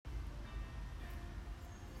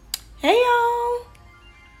Hey y'all,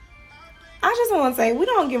 I just want to say we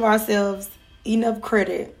don't give ourselves enough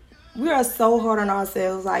credit. We are so hard on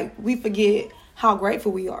ourselves, like we forget how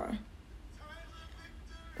grateful we are.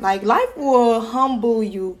 Like life will humble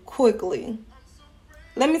you quickly.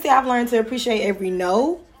 Let me say I've learned to appreciate every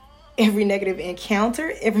no, every negative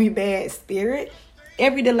encounter, every bad spirit,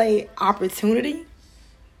 every delayed opportunity.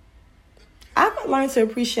 I've learned to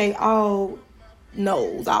appreciate all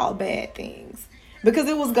no's, all bad things. Because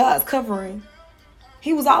it was God's covering.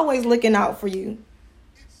 He was always looking out for you.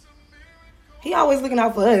 He always looking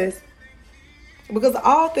out for us. Because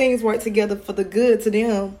all things work together for the good to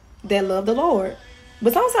them that love the Lord.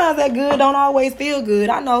 But sometimes that good don't always feel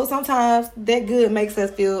good. I know sometimes that good makes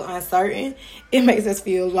us feel uncertain. It makes us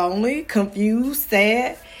feel lonely, confused,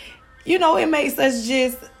 sad. It makes us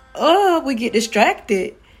just, we get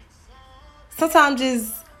distracted. Sometimes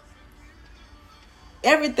just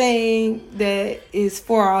everything that is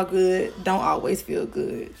for our good don't always feel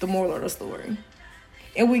good. The moral of the story.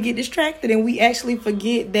 And we get distracted and we actually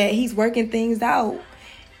forget that he's working things out.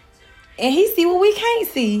 And he see what we can't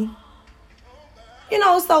see.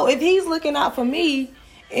 So if he's looking out for me,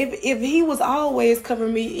 if he was always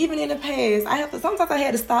covering me, even in the past, sometimes I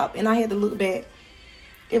had to stop and I had to look back.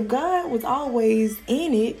 If God was always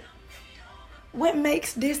in it, what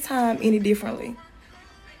makes this time any differently?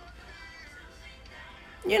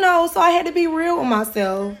 So I had to be real with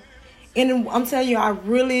myself. And I'm telling you, I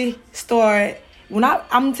really started, I'm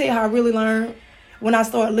going to tell you how I really learned when I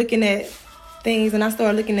started looking at things and I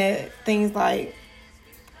started looking at things like,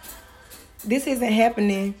 this isn't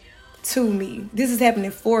happening to me. This is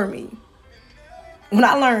happening for me. When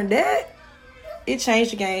I learned that, it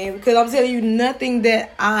changed the game. Because I'm telling you, nothing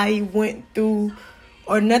that I went through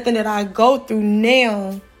or nothing that I go through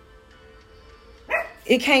now,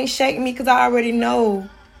 it can't shake me because I already know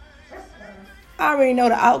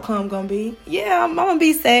the outcome gonna be. Yeah, I'm gonna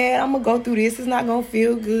be sad. I'm gonna go through this. It's not gonna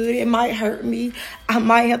feel good. It might hurt me. I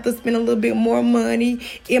might have to spend a little bit more money.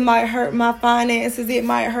 It might hurt my finances. It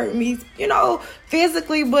might hurt me,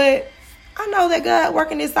 physically. But I know that God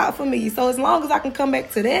working this out for me. So as long as I can come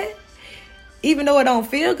back to that, even though it don't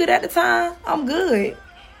feel good at the time, I'm good.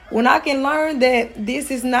 When I can learn that this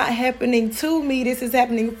is not happening to me, this is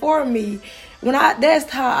happening for me. That's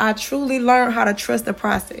how I truly learn how to trust the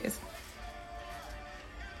process.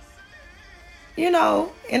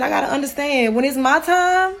 And I got to understand, when it's my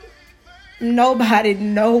time,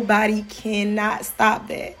 nobody cannot stop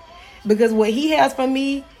that. Because what he has for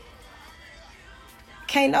me,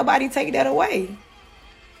 can't nobody take that away.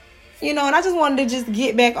 And I just wanted to just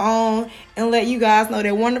get back on and let you guys know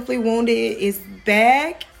that Wonderfully Wounded is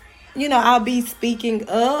back. I'll be speaking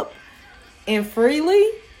up and freely.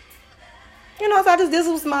 This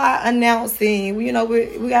was my announcing. We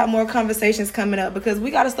got more conversations coming up because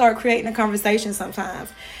we got to start creating a conversation sometimes.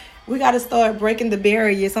 We got to start breaking the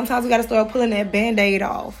barrier. Sometimes we got to start pulling that Band-Aid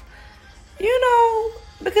off.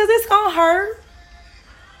 Because it's going to hurt.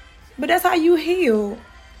 But that's how you heal.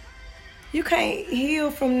 You can't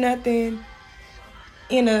heal from nothing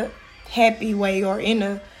in a happy way or in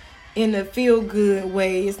a feel-good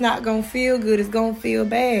way. It's not going to feel good. It's going to feel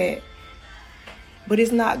bad. But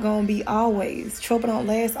it's not going to be always. Trouble don't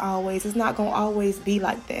last always. It's not going to always be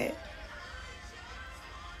like that.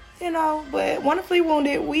 But Wonderfully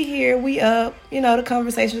Wounded, we here, we up. The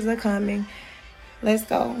conversations are coming. Let's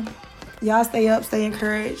go. Y'all stay up, stay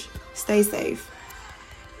encouraged, stay safe.